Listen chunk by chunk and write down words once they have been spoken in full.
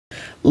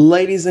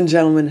Ladies and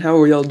gentlemen, how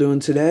are y'all doing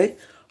today?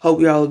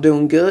 Hope y'all are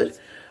doing good.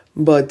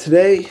 But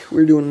today,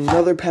 we're doing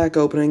another pack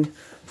opening.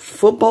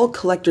 Football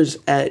Collector's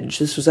Edge.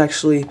 This was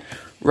actually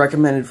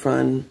recommended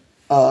from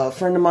a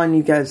friend of mine.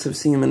 You guys have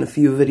seen him in a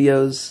few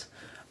videos.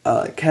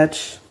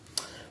 Catch.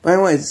 But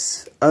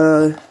anyways,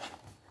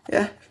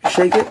 yeah,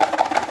 shake it.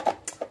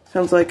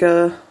 Sounds like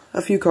a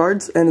few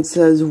cards. And it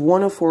says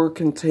 1 of 4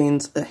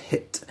 contains a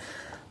hit.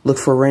 Look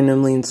for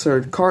randomly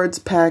inserted cards,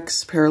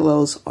 packs,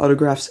 parallels,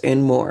 autographs,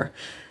 and more.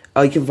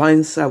 You can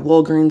find this at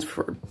Walgreens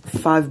for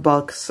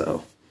 $5,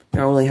 so you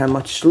don't really have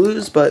much to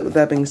lose. But with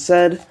that being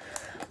said,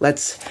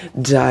 let's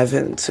dive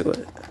into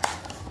it.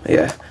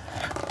 Yeah.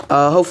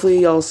 Hopefully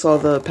y'all saw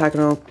the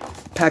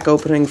pack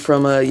opening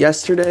from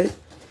yesterday.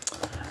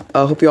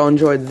 Hope y'all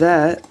enjoyed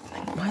that.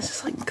 Why is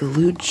this like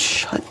glued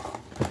shut?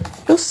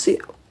 You'll see.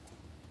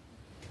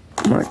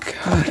 Oh my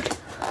god.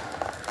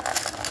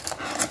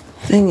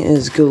 Thing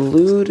is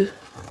glued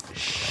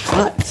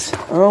shut.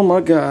 Oh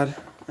my god.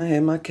 I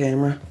hate my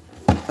camera.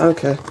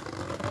 Okay.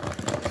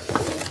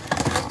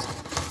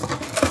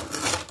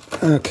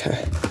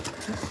 Okay.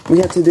 We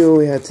had to do what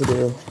we had to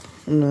do.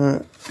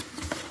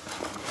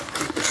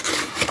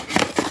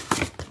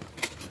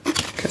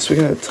 Guess we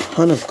got a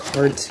ton of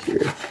cards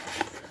here.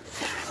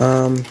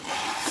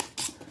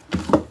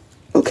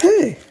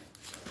 Okay.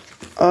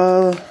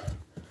 I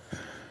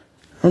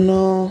don't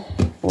know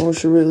what we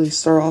should really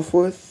start off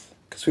with,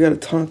 because we got a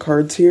ton of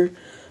cards here.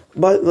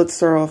 But let's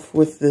start off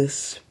with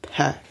this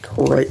pack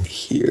right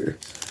here.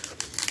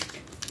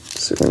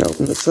 So we're gonna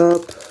open this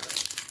up.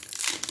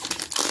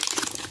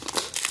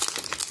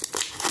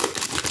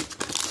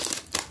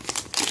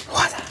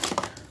 What?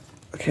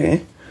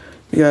 Okay.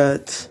 We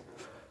got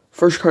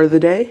first card of the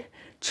day,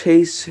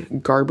 Chase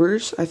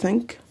Garbers, I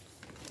think.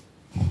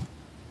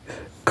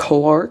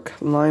 Clark,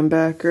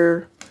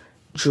 linebacker.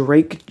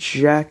 Drake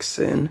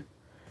Jackson.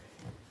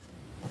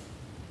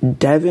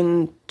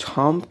 Devin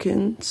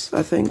Tompkins,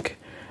 I think.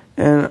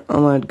 And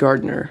Ahmad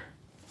Gardner.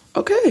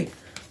 Okay.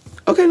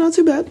 Okay, not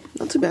too bad.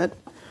 Not too bad.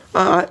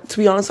 To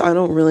be honest, I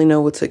don't really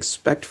know what to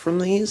expect from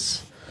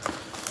these.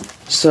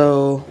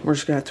 So, we're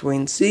just gonna have to wait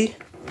and see.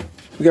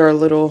 We got our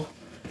little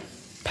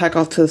pack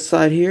off to the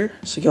side here,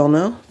 so y'all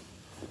know.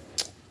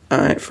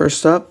 Alright,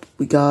 first up,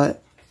 we got...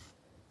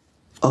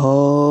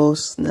 Oh,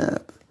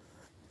 snap.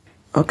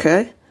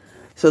 Okay.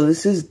 So,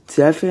 this is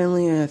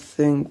definitely, I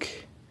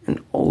think,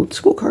 an old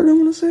school card, I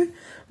want to say.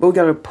 But we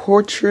got a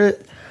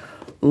portrait,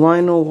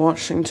 Lionel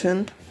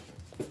Washington.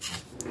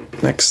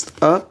 Next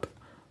up,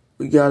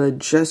 we got a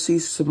Jesse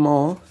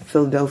Small,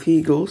 Philadelphia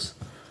Eagles.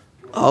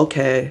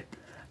 Okay.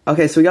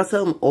 Okay, so we got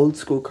some old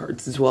school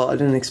cards as well. I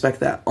didn't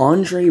expect that.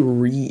 Andre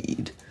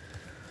Reed.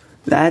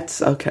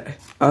 That's, okay.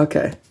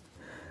 Okay.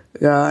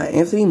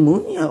 Anthony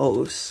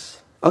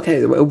Munoz.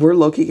 Okay, we're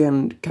low-key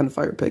getting kind of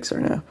fire picks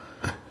right now.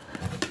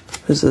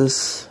 Who's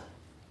this?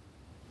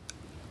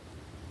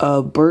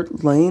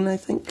 Burt Lane, I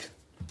think.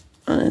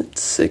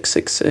 It's sick.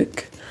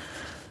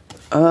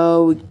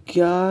 We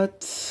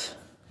got...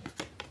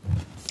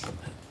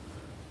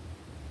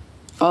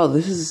 Oh,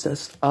 this is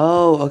just...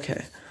 Oh,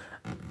 okay.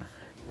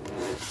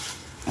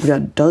 We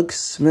got Doug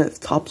Smith,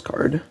 Topps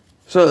card.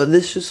 So,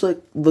 this just,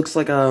 like, looks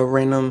like a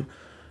random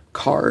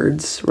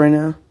cards right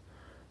now.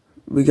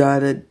 We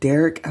got a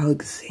Derek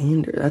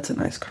Alexander. That's a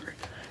nice card.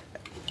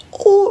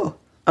 Oh!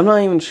 I'm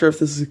not even sure if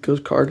this is a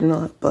good card or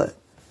not, but...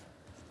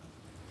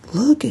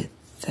 Look at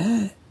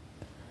that.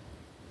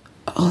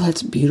 Oh,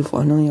 that's beautiful.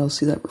 I know y'all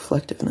see that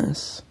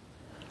reflectiveness.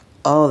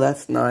 Oh,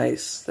 that's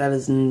nice. That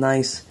is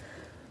nice.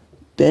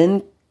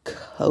 Ben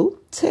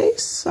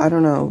Coates? I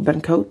don't know.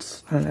 Ben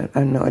Coates? I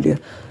have no idea.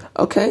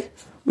 Okay.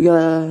 We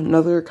got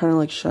another kind of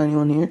like shiny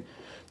one here.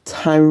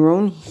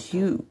 Tyrone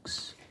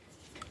Hughes.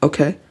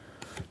 Okay.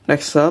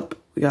 Next up,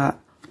 we got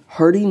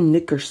Hardy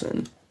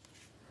Nickerson.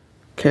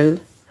 Okay.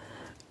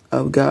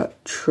 We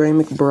got Trey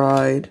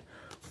McBride.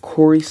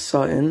 Corey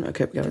Sutton.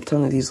 Okay, we got a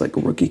ton of these like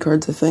rookie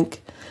cards, I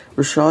think.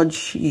 Rashad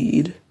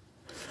Sheed.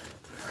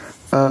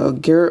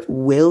 Garrett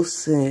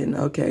Wilson.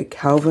 Okay,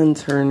 Calvin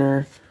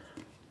Turner.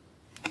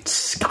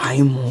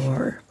 Sky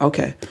Moore.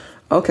 Okay,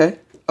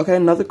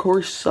 another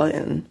Corey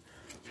Sutton.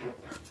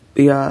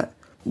 We got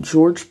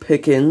George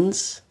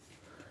Pickens.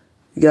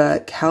 We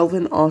got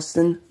Calvin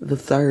Austin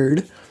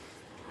III.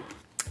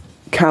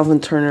 Calvin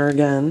Turner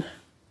again.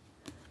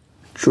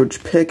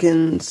 George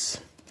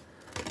Pickens.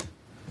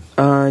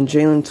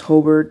 Jalen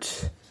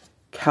Tolbert.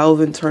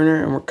 Calvin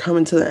Turner. And we're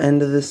coming to the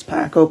end of this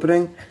pack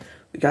opening.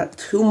 We got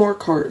 2 more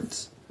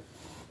cards.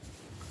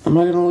 I'm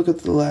not going to look at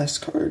the last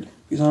card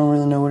because I don't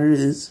really know what it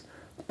is.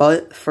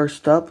 But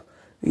first up,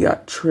 we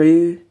got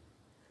Travion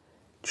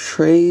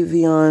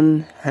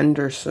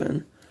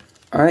Henderson.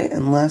 Alright,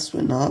 and last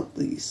but not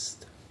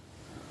least,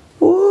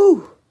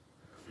 woo!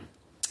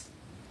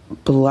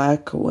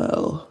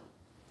 Blackwell.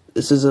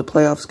 This is a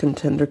playoffs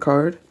contender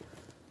card.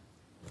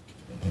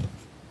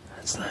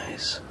 That's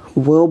nice.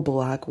 Will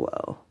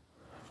Blackwell.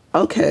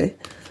 Okay.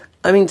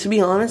 I mean, to be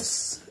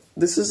honest,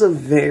 this is a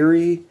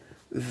very,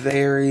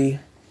 very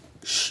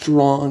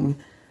strong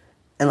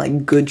and,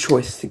 like, good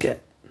choice to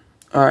get.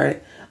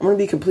 Alright? I'm going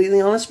to be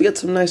completely honest, we got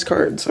some nice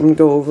cards. I'm going to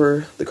go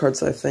over the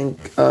cards I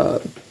think were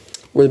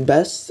the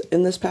best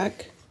in this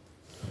pack.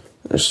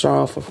 Let's start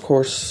off, of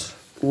course,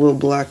 Will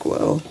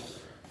Blackwell.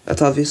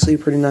 That's obviously a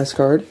pretty nice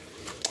card.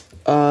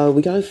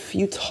 We got a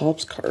few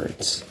Topps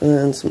cards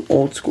and some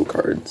old school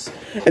cards.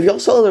 If y'all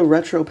saw the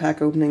retro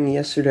pack opening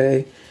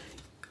yesterday,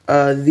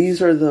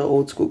 these are the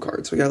old school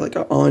cards. We got like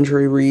an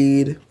Andre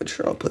Reed, which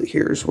I'll put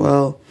here as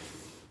well.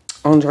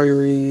 Andre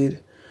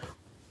Reed.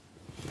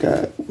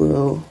 Got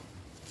Will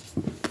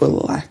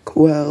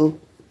Blackwell.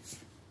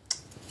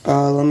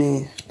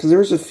 Because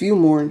there's a few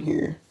more in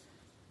here.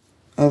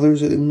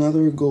 There's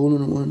another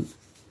golden one.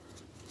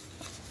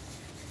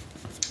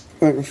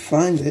 If I can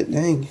find it,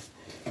 dang.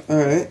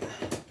 Alright.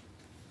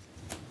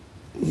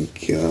 We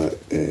got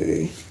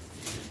a...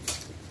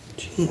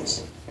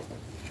 Jeez.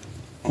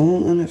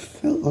 All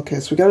NFL. Okay,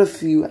 so we got a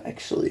few,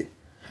 actually.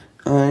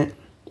 Alright.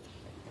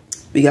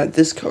 We got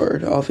this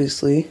card,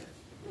 obviously.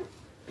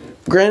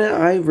 Granted,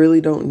 I really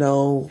don't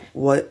know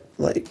what,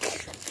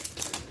 like,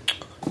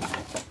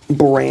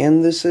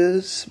 brand this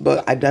is,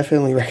 but I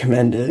definitely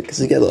recommend it,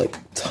 because you get, like,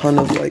 a ton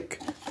of,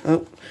 like,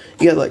 you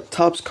get, like,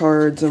 Topps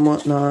cards and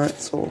whatnot,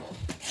 so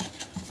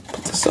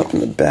put this up in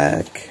the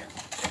back.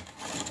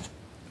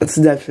 It's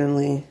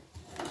definitely,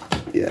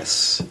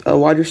 yes, a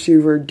wide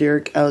receiver,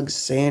 Derek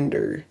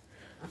Alexander,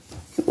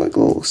 like, a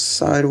little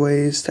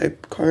sideways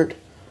type card.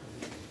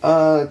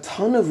 A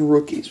ton of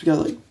rookies. We got,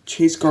 like,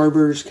 Chase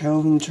Garbers,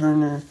 Calvin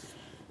Turner,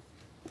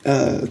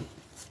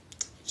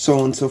 so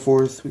on and so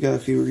forth. We got a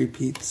few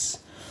repeats.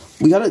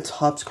 We got a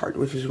Topps card,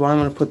 which is why I'm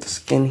going to put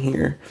this in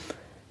here.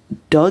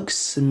 Doug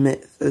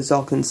Smith. As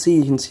y'all can see,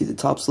 you can see the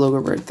Topps logo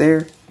right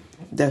there.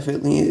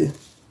 Definitely a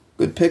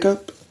good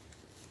pickup.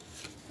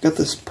 Got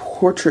this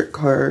portrait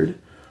card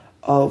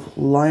of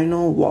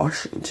Lionel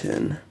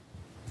Washington.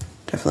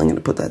 Definitely going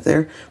to put that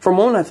there. For a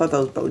moment, I thought that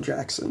was Bo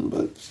Jackson,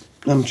 but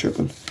I'm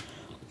tripping.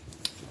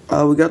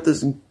 We got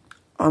this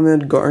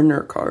Ahmed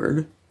Gardner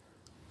card.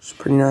 It's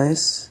pretty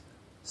nice.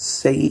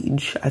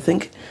 Sage, I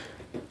think.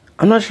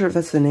 I'm not sure if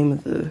that's the name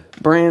of the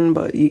brand,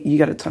 but you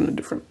got a ton of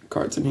different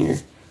cards in here.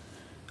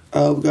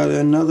 We got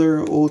another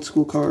old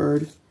school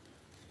card.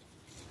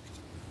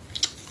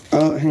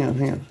 Hang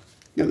on.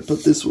 Gotta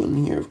put this one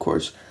in here, of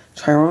course.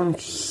 Tyron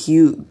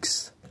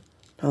Hughes.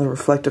 Another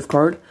reflective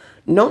card.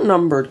 No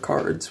numbered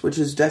cards, which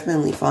is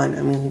definitely fine.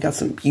 I mean, we got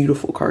some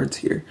beautiful cards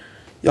here.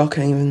 Y'all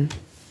can't even...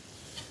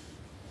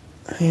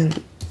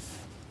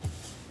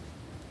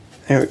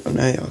 There we go,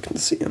 now y'all can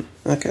see them.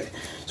 Okay,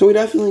 so we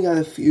definitely got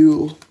a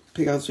few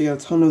pickouts. We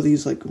got a ton of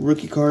these, like,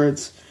 rookie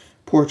cards,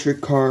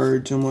 portrait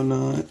cards, and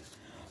whatnot.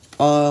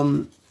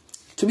 To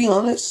be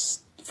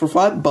honest, for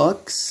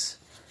 $5,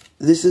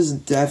 this is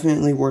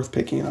definitely worth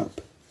picking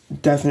up.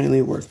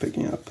 Definitely worth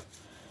picking up.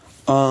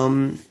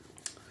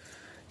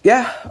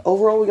 Yeah,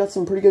 overall, we got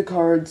some pretty good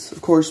cards.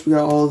 Of course, we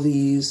got all of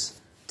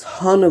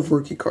ton of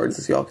rookie cards,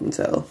 as y'all can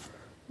tell.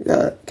 We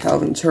got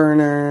Calvin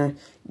Turner,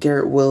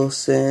 Garrett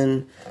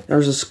Wilson.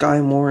 There's a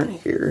Sky Moore in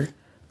here.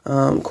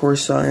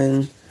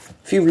 Corsign. A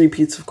few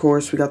repeats, of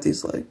course. We got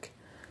these, like,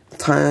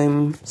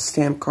 time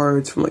stamp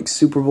cards from, like,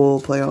 Super Bowl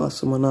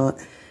playoffs and whatnot.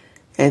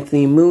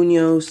 Anthony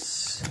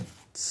Munoz.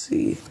 Let's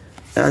see.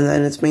 And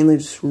then it's mainly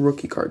just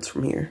rookie cards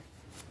from here.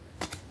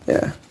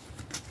 Yeah.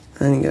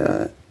 Then you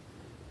got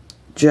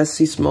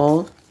Jesse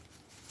Small.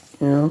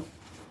 You know.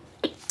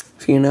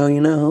 If you know,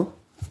 you know.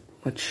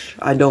 Which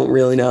I don't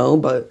really know,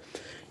 but,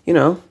 you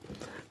know.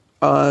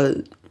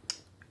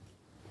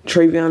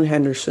 Travion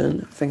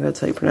Henderson. I think that's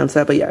how you pronounce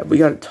that. But yeah, we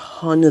got a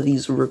ton of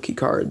these rookie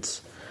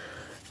cards.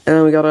 And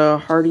then we got a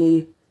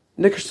Hardy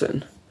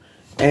Nickerson.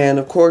 And,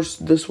 of course,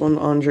 this one,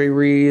 Andre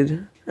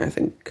Reed. I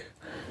think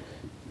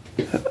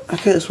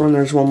this one,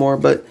 there's one more.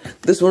 But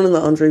this one and the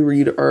Andre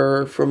Reed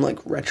are from, like,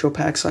 retro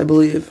packs, I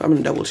believe. I'm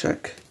going to double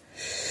check.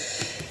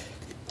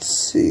 Let's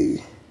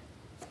see.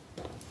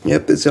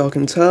 Yep, as y'all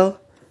can tell.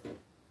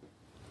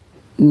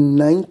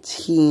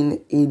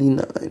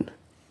 1989.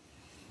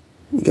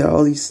 You got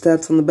all these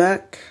stats on the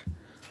back.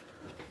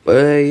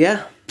 But,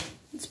 yeah.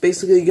 It's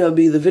basically going to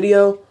be the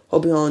video.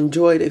 Hope you all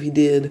enjoyed. If you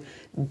did,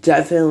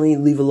 definitely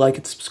leave a like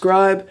and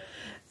subscribe.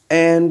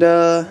 And,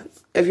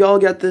 if y'all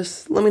get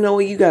this, let me know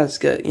what you guys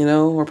get, you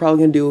know. We're probably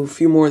going to do a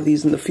few more of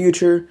these in the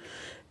future.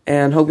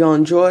 And hope y'all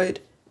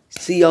enjoyed.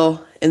 See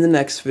y'all in the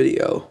next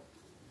video.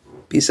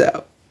 Peace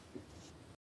out.